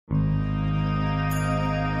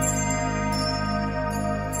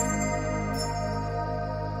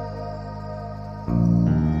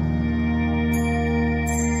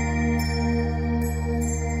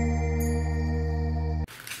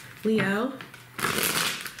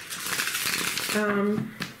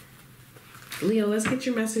Leo, let's get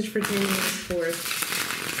your message for January 4th.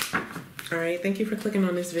 All right, thank you for clicking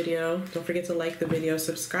on this video. Don't forget to like the video.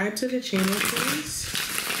 Subscribe to the channel, please.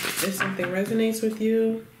 If something resonates with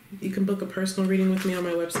you, you can book a personal reading with me on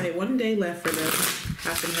my website. 1 day left for this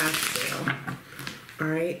half and half sale. All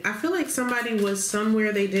right, I feel like somebody was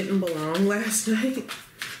somewhere they didn't belong last night.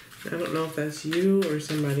 I don't know if that's you or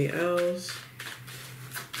somebody else.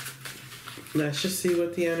 Let's just see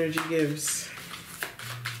what the energy gives.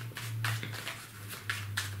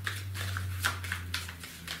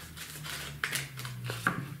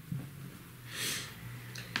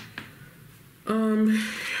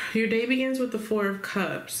 Your day begins with the 4 of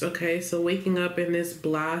Cups. Okay, so waking up in this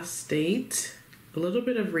blah state, a little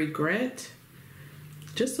bit of regret,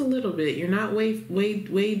 just a little bit. You're not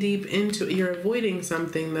way deep into it. You're avoiding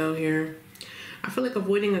something though here. I feel like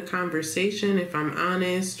avoiding a conversation, if I'm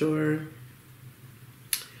honest, or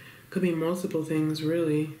could be multiple things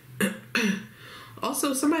really.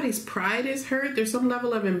 Also, somebody's pride is hurt. There's some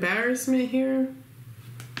level of embarrassment here.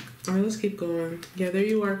 All right, let's keep going. Yeah, there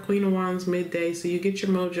you are, Queen of Wands, midday. So you get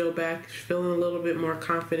your mojo back, feeling a little bit more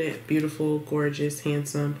confident, beautiful, gorgeous,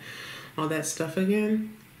 handsome, all that stuff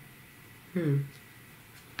again.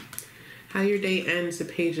 How your day ends, the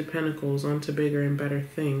Page of Pentacles, on to bigger and better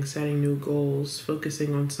things, setting new goals,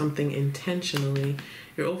 focusing on something intentionally.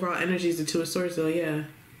 Your overall energy is the 2 of Swords, though, yeah.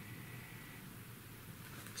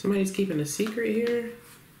 Somebody's keeping a secret here.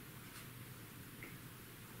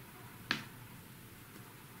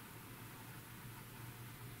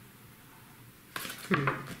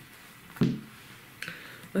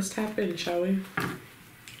 Let's tap in, shall we?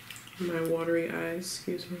 My watery eyes,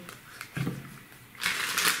 excuse me.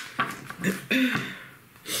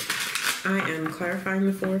 I am clarifying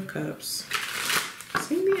the 4 of Cups.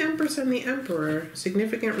 Seeing the Empress and the Emperor.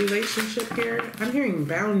 Significant relationship here. I'm hearing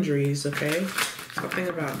boundaries, okay? Something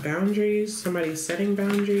about boundaries. Somebody's setting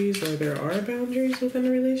boundaries, or there are boundaries within a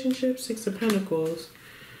relationship. 6 of Pentacles.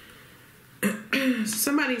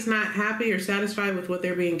 Somebody's not happy or satisfied with what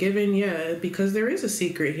they're being given, yeah, because there is a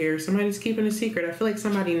secret here. Somebody's keeping a secret. I feel like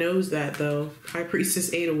somebody knows that, though. High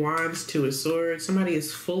Priestess, 8 of Wands, 2 of Swords. Somebody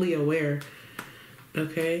is fully aware,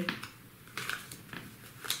 okay?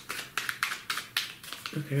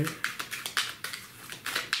 Okay.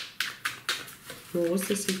 Well, what's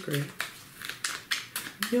the secret?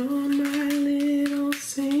 You're my little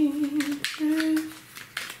secret.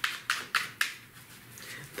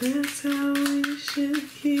 That's how we should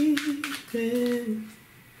keep it.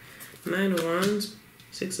 9 of Wands,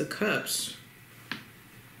 6 of Cups.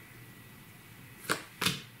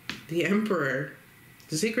 The Emperor.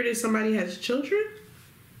 The secret is somebody has children?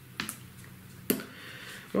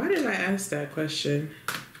 Why did I ask that question?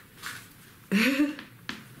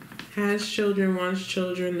 Has children, wants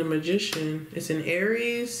children, the Magician. It's an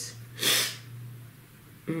Aries.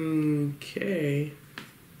 Okay.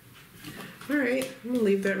 All right, I'm gonna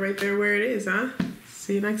leave that right there where it is, huh?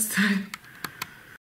 See you next time.